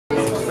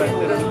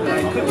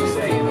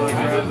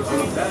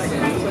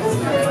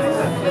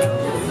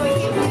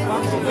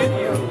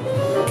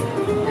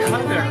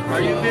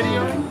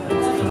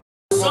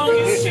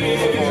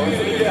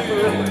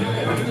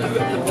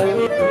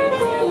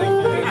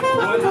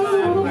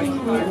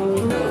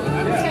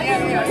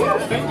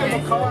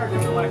car, they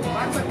were like,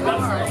 "What's a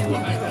car?"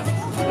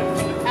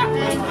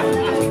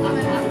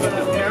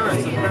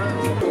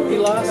 He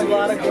lost a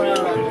lot of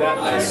ground that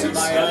night in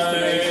my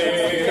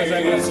estimation because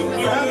I guess you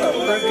have a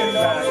freaking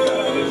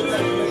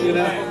backup, you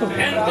know?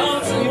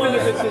 Even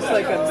if it's just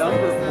like a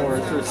number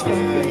force or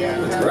something.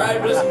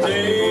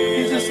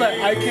 He's just like,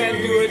 I can't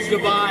do it,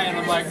 goodbye, and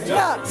I'm like,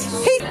 yeah.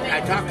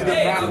 I talked to the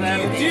prop man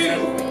and he said,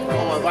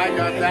 oh, if I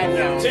got that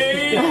down.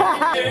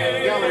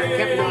 Geller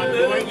kept on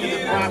going to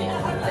the prop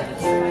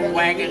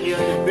wagon, you know,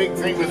 this big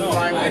thing with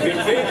plywood.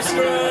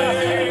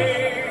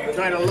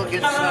 Trying to look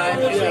inside,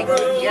 and I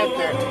couldn't get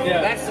there.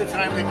 Yeah. That's the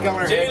time that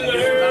Geller had to just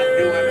not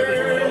do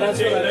anything. that's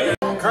what I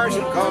mean.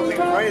 Carson called me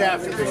right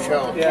after the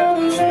show. Yeah.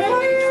 He said,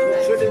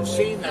 you should have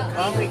seen the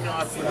comic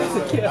off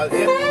of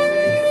him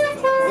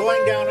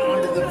going down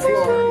onto the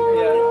floor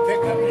to pick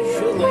up his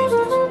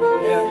shoelaces,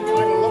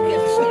 trying to look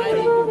inside,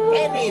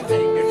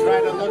 anything to try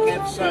to look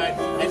inside,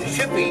 and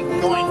Shippy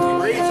going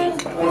crazy,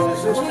 his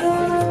assistant,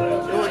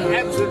 going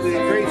absolutely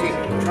crazy,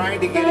 trying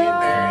to get in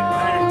there and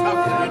trying to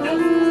talk to him.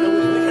 So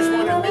we just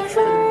want to make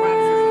sure the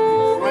props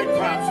are the right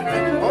props.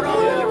 And oh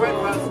no, they're the right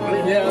props.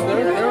 Yeah,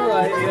 they're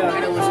right, yeah.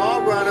 And it was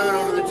all brought out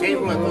onto the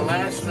table at the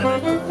last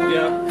minute.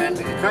 Yeah. And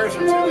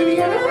Carson said that he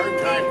had a hard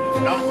time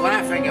not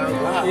laughing out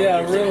loud.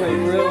 Yeah, really,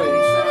 really.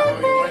 He saw how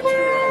he went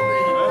through all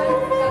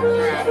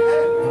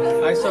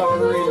the I saw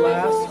Uri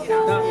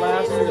not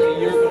last year, the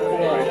year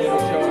before. I did a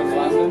show in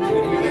London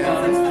with you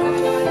guys.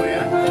 Oh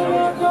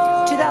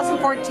yeah?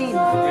 2014. Yeah, I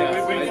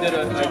did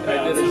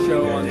a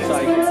show on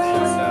psychics.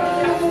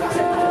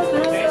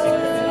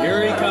 And, here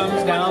he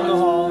comes down the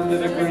hall into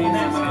the green room,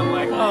 and I'm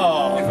like,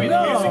 oh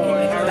no!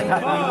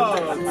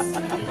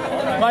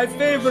 Oh, my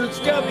favorite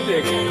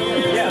skeptic.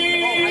 Yeah. Oh, I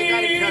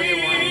gotta tell you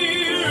one.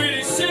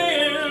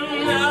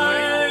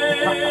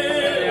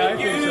 Yeah, I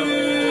think so.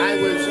 I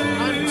was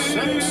on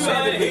some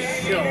side of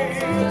this show.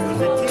 It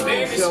was a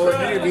TV show,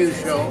 an interview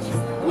show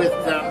with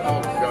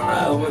oh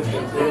God.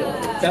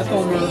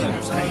 Ethel Merman.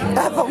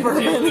 Ethel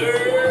Merman.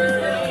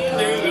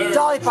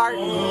 Dolly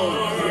Parton.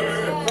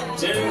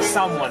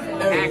 Someone.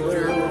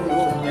 Actor.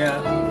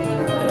 Yeah.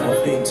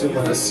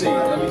 Let's see.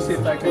 Let me see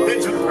if I can.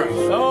 Vincent Price.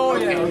 Oh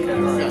yeah.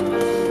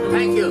 Okay.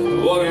 Thank you.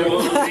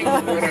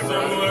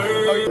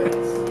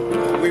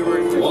 We were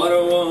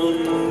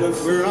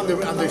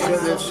on the show,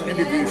 this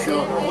interview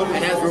show,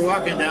 and as we're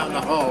walking down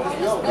the hall,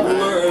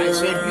 I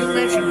said, "You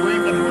mentioned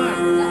Raymond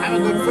Hahn. I'm a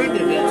good friend of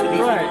his." And he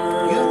said, "You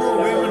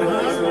know Raymond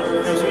Hahn?" I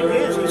said,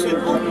 "Yes." He said,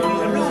 "Oh, do you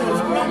know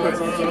his number?" I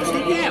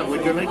said, "Yeah.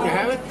 Would you like to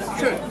have it?"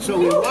 Sure. So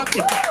we walked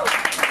into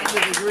the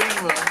green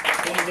room,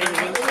 and there was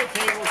a little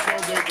table so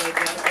big like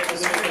that. I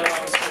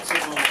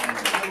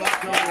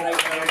walked over and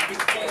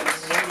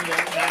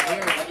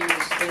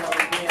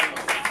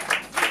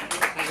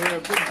I hear a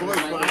big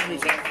voice behind me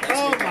saying,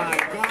 "Oh my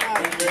God!"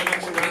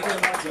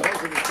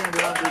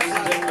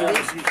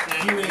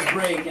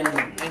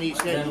 And he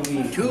said,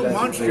 "Two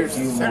monsters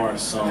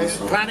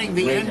planning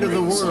the end of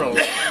the world."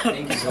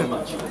 Thank you so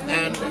much.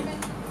 And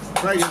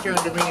Price turned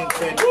to me and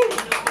said,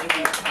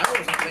 "I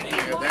wasn't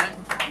thinking of that."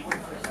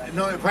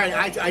 No,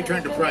 I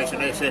turned to Price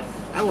and I said,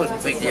 "I wasn't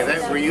thinking of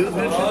that. Were you,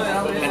 Vincent?"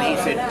 And he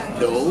said,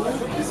 "No,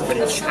 but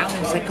it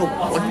sounds like a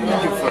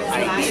wonderful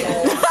idea."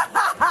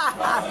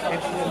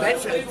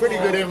 That's a pretty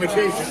good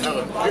imitation of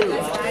him, too.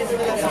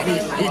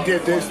 He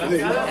did this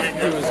thing,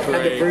 and the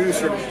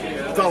producer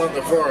fell on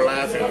the floor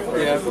laughing.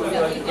 Yeah.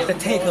 The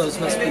potatoes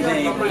must be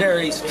made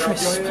very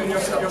crisp.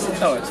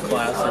 Oh, it's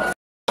classic.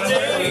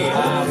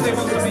 And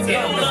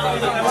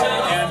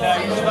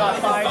he's about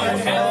 5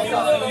 years old,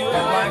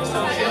 and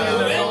Blackstone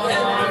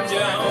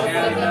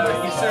and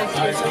he says to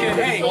his kid,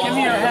 "Hey, give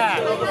me your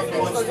hat."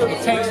 He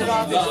takes it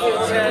off his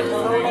kid's head,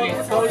 and he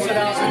throws it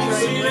out the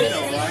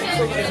window,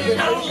 right? And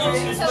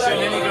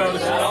then he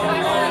goes,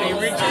 and he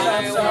reaches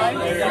outside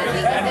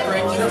and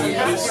brings it,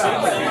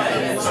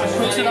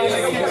 puts it on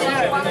the kid's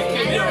head, and the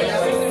kid goes,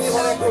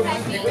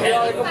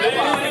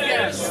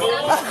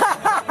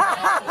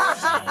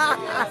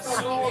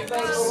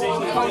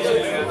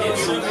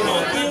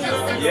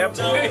 Yep.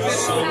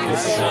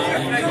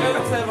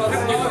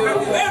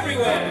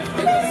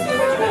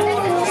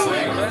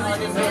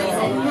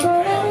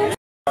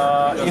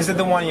 Is it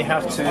the one you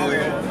have to...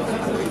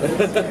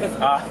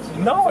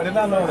 no, I did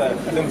not know that. I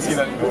didn't see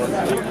that before.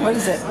 What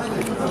is it?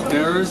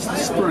 There is the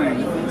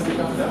spring,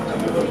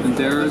 and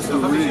there is the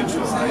ring.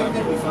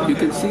 Right? You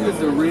can see that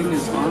the ring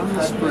is on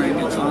the spring,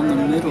 it's on the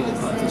middle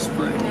of the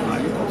spring,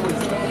 right?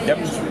 Yep.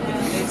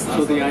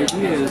 So the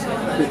idea is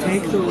to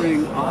take the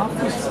ring off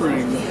the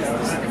spring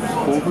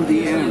over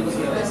the end.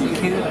 You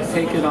can't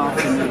take it off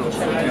the middle,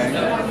 okay?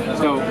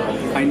 So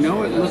I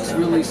know it looks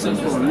really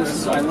simple, and this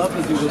is, I love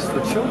to do this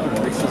for children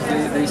because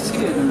they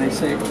see it and they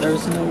say,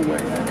 there's no way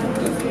I can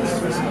do this.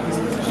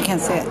 You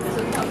can't see it.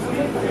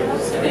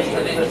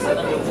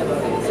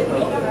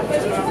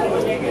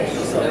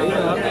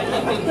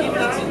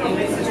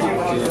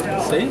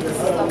 See?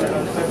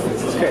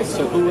 Okay,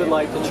 so who would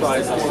like to try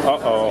this?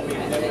 Uh-oh.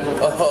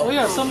 Well,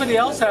 yeah, somebody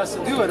else has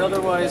to do it,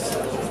 otherwise...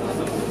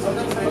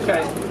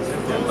 Okay.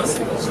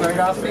 Straight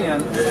off the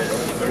end.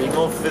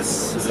 Remove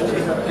this.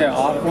 Yeah,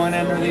 off one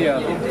end or the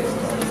other.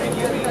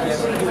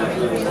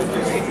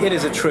 It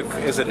is a trick.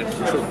 Is it a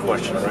trick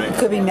question, right?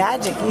 Could be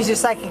magic. Use your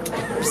psychic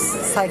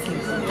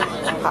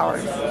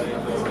powers.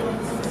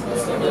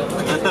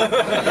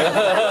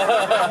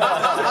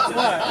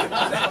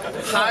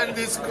 Hand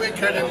is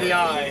quicker than the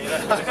eye.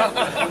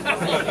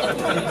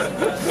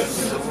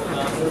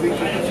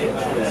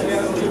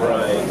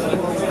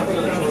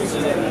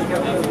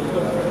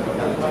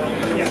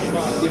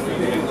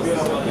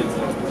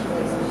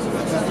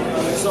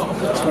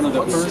 It's one of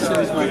the first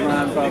things my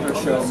grandfather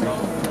showed me.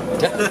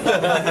 I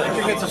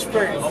think it's a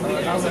spring. Oh,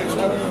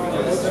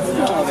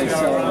 they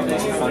sell it on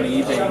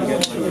eBay and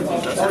get it.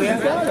 Oh, you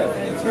got it.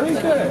 It's very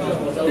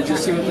good. Did you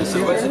see what the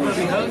seal is?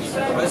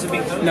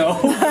 No.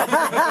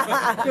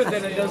 Good,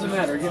 then it doesn't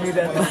matter. Give me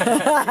that.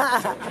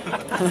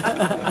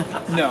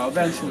 No,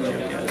 eventually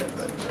you'll get it.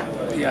 But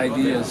the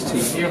idea is to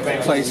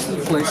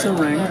place a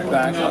ring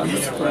back on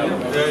the spring.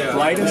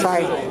 Right in the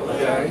middle.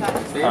 Okay.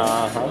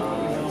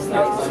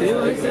 See it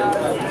right there?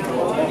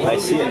 I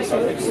see it.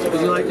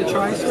 Would you like to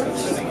try, sir?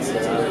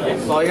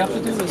 All you have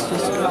to do is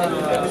just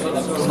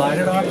slide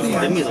it off the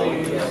end. Yeah.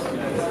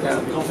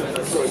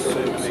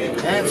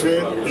 That's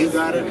it. You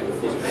got it.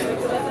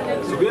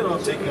 So we're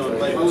not taking on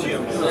live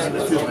Jim. Half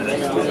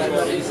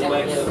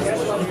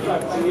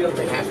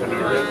an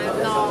hour.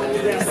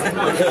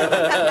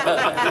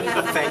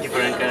 Thank you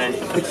for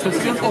encouraging. It's the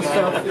simple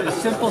stuff. The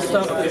simple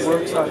stuff that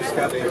works on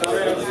skeptics.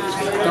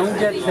 Don't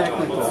get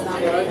technical.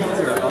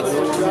 Here, I'll do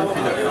it with my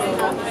finger.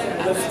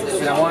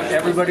 And I want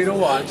everybody to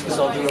watch because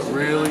I'll do it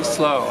really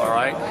slow. All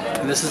right.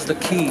 And this is the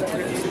key.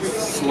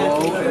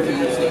 Slow and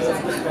easy.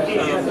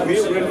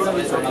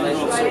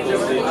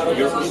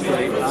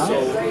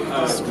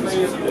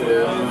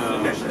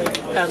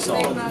 That's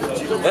all.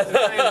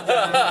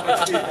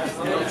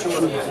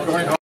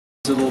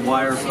 Little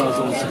wire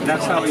puzzles.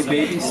 That's how he babysat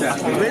me. He said,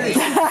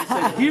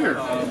 here.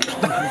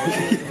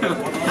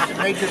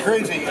 Made you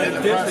crazy in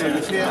the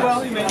process. Yeah.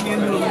 Well, he made me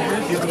into a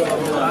magician.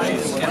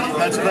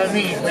 That's what I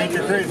mean. Made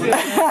you crazy.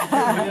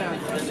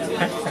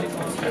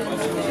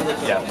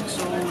 Yeah.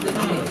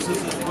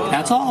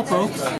 That's all, folks.